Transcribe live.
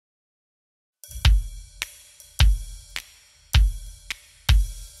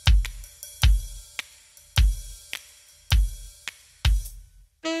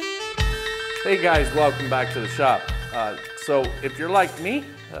Hey guys, welcome back to the shop. So if you're like me,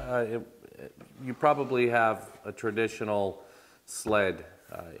 you probably have a traditional sled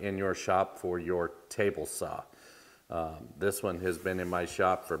in your shop for your table saw. This one has been in my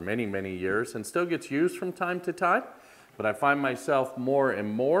shop for many, many years and still gets used from time to time, but I find myself more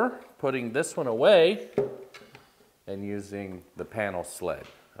and more putting this one away and using the panel sled.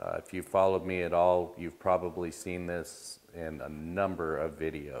 If you followed me at all, you've probably seen this in a number of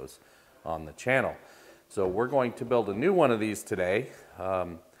videos on the channel. So we're going to build a new one of these today.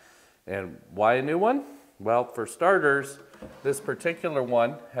 And why a new one? Well, for starters, this particular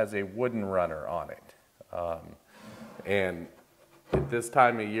one has a wooden runner on it. And at this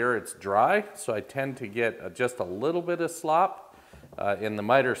time of year it's dry, so I tend to get just a little bit of slop in the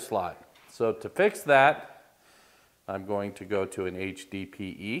miter slot. So to fix that, I'm going to go to an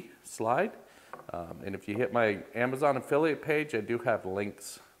HDPE slide. And if you hit my Amazon affiliate page, I do have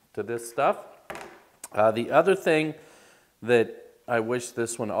links to this stuff. The other thing that I wish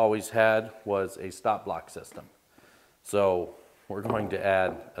this one always had was a stop block system. So we're going to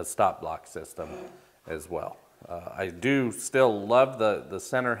add a stop block system as well. I do still love the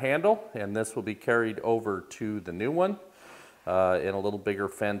center handle, and this will be carried over to the new one in a little bigger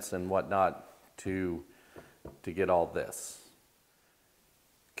fence and whatnot to get all this.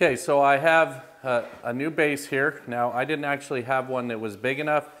 Okay, so I have a new base here. Now, I didn't actually have one that was big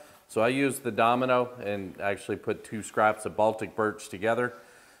enough, so I used the domino and actually put 2 scraps of Baltic birch together.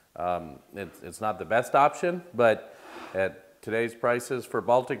 It's not the best option, but at today's prices for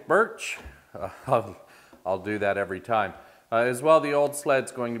Baltic birch, I'll do that every time. As well, the old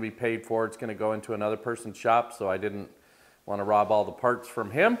sled's going to be paid for. It's going to go into another person's shop, so I didn't want to rob all the parts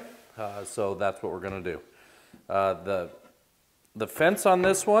from him, so that's what we're going to do. The fence on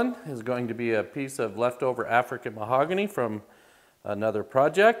this one is going to be a piece of leftover African mahogany from another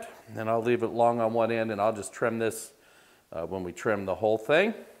project, and I'll leave it long on one end, and I'll just trim this when we trim the whole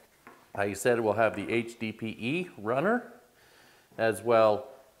thing. You said it will have the HDPE runner as well.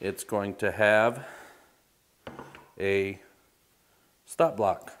 It's going to have a stop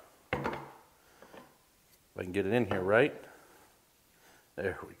block. If I can get it in here right.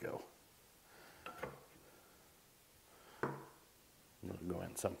 There we go. It'll go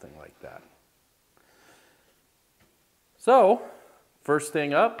in something like that. So, first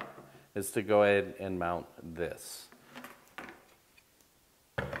thing up is to go ahead and mount this.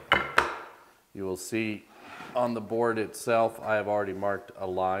 You will see on the board itself, I have already marked a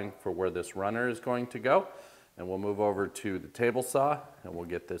line for where this runner is going to go. And we'll move over to the table saw and we'll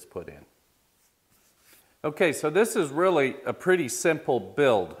get this put in. Okay, so this is really a pretty simple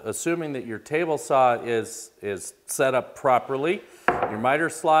build, assuming that your table saw is set up properly, your miter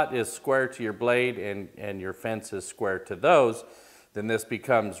slot is square to your blade, and your fence is square to those, then this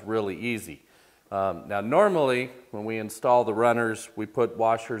becomes really easy. Now normally, when we install the runners, we put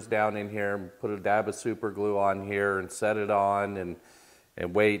washers down in here, put a dab of super glue on here and set it on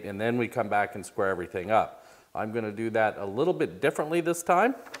and wait, and then we come back and square everything up. I'm going to do that a little bit differently this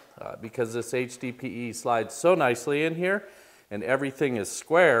time because this HDPE slides so nicely in here and everything is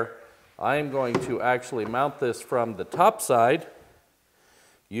square. I'm going to actually mount this from the top side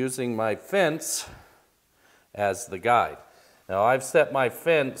using my fence as the guide. Now I've set my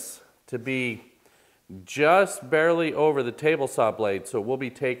fence to be just barely over the table saw blade, so we'll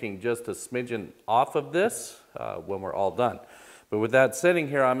be taking just a smidgen off of this when we're all done. But with that sitting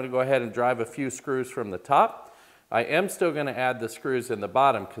here, I'm going to go ahead and drive a few screws from the top. I am still going to add the screws in the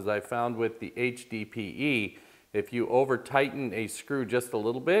bottom because I found with the HDPE, if you over tighten a screw just a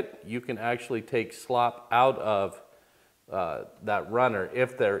little bit, you can actually take slop out of that runner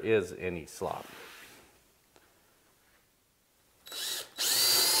if there is any slop.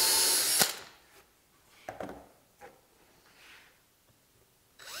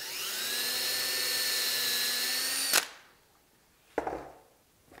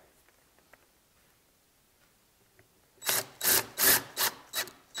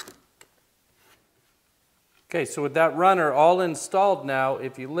 Okay, so with that runner all installed now,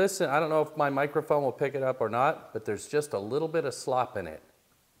 if you listen, I don't know if my microphone will pick it up or not, but there's just a little bit of slop in it.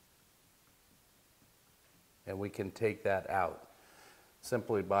 And we can take that out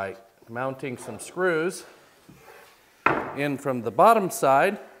simply by mounting some screws in from the bottom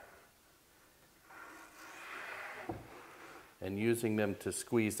side and using them to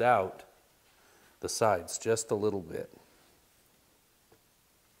squeeze out the sides just a little bit.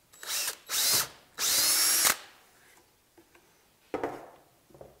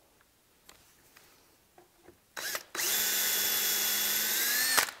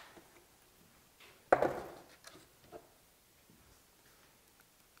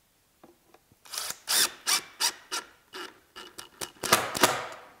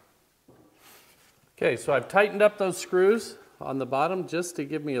 Okay, so I've tightened up those screws on the bottom just to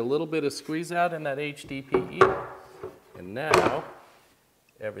give me a little bit of squeeze out in that HDPE. And now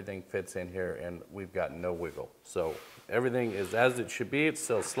everything fits in here and we've got no wiggle. So everything is as it should be. It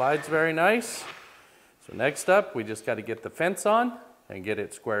still slides very nice. So next up, we just got to get the fence on and get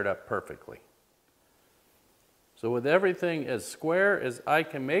it squared up perfectly. So with everything as square as I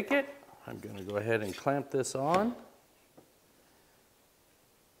can make it, I'm going to go ahead and clamp this on.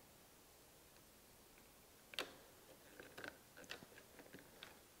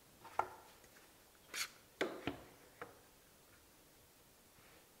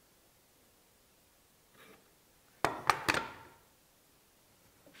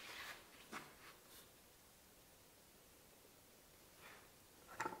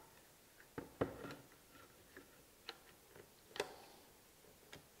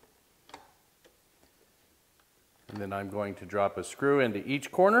 And then I'm going to drop a screw into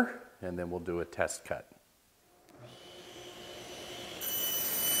each corner, and then we'll do a test cut.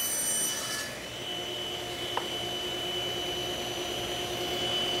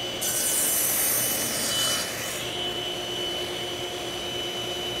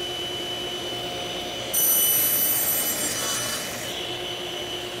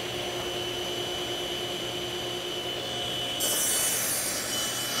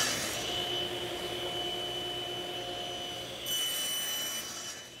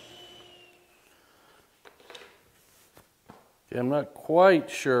 I'm not quite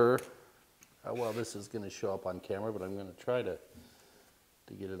sure how well this is going to show up on camera, but I'm going to try to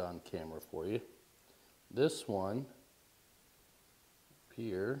get it on camera for you. This one up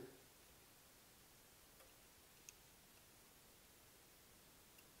here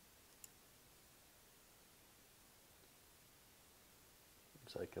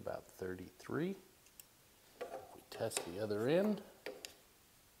looks like about 33. If we test the other end.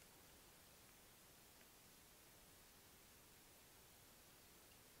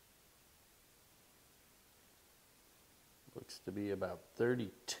 Looks to be about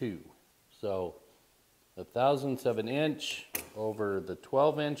 32. So 1/1000 of an inch over the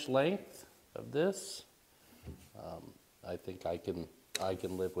 12-inch length of this. I think I can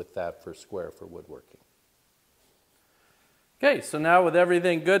live with that for square for woodworking. Okay, so now with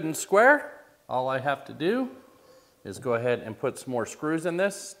everything good and square, all I have to do is go ahead and put some more screws in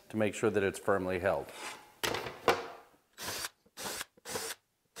this to make sure that it's firmly held.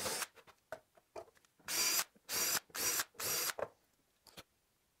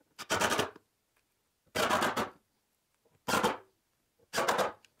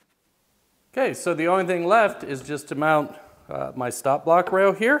 Okay, so the only thing left is just to mount my stop block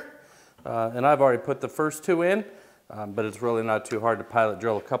rail here. And I've already put the first two in, but it's really not too hard to pilot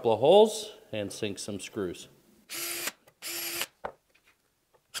drill a couple of holes and sink some screws.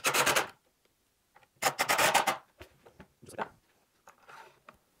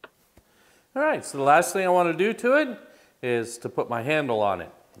 All right, so the last thing I want to do to it is to put my handle on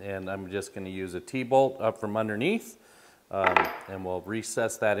it. And I'm just going to use a T-bolt up from underneath. And we'll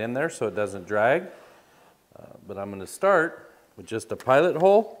recess that in there so it doesn't drag. But I'm going to start with just a pilot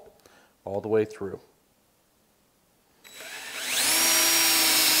hole all the way through.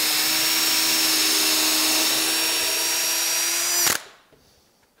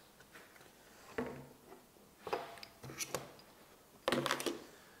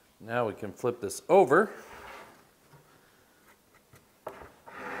 Now we can flip this over.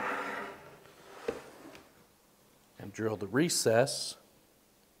 And drill the recess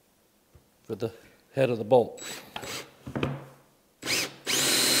for the head of the bolt.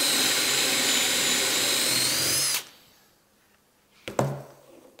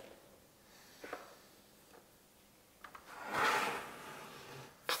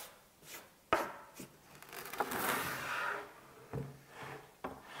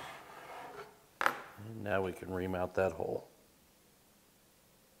 And now we can remount that hole.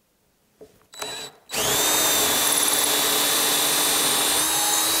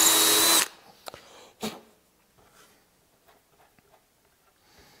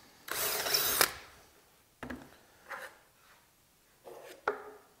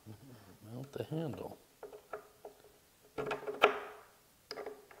 Mount the handle.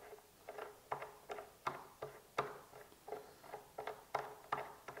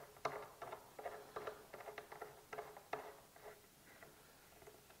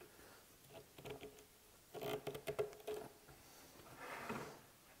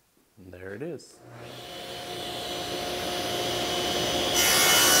 And there it is.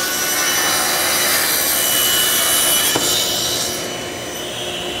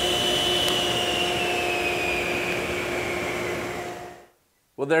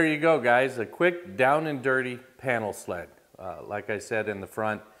 Well, there you go, guys. A quick down and dirty panel sled. Like I said in the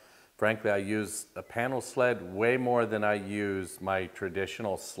front, frankly, I use a panel sled way more than I use my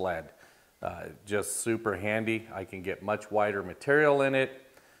traditional sled. Just super handy. I can get much wider material in it,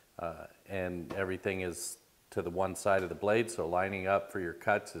 and everything is to the one side of the blade, so lining up for your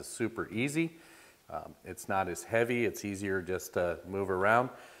cuts is super easy. It's not as heavy, it's easier just to move around.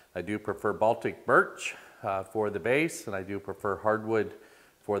 I do prefer Baltic birch for the base, and I do prefer hardwood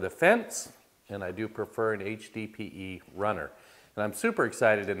for the fence, and I do prefer an HDPE runner. And I'm super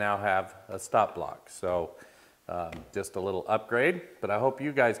excited to now have a stop block. So just a little upgrade, but I hope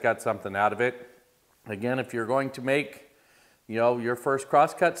you guys got something out of it. Again, if you're going to make, your first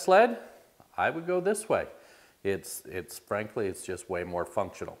crosscut sled, I would go this way. Frankly, it's just way more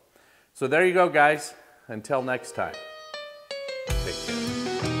functional. So there you go, guys. Until next time, take care.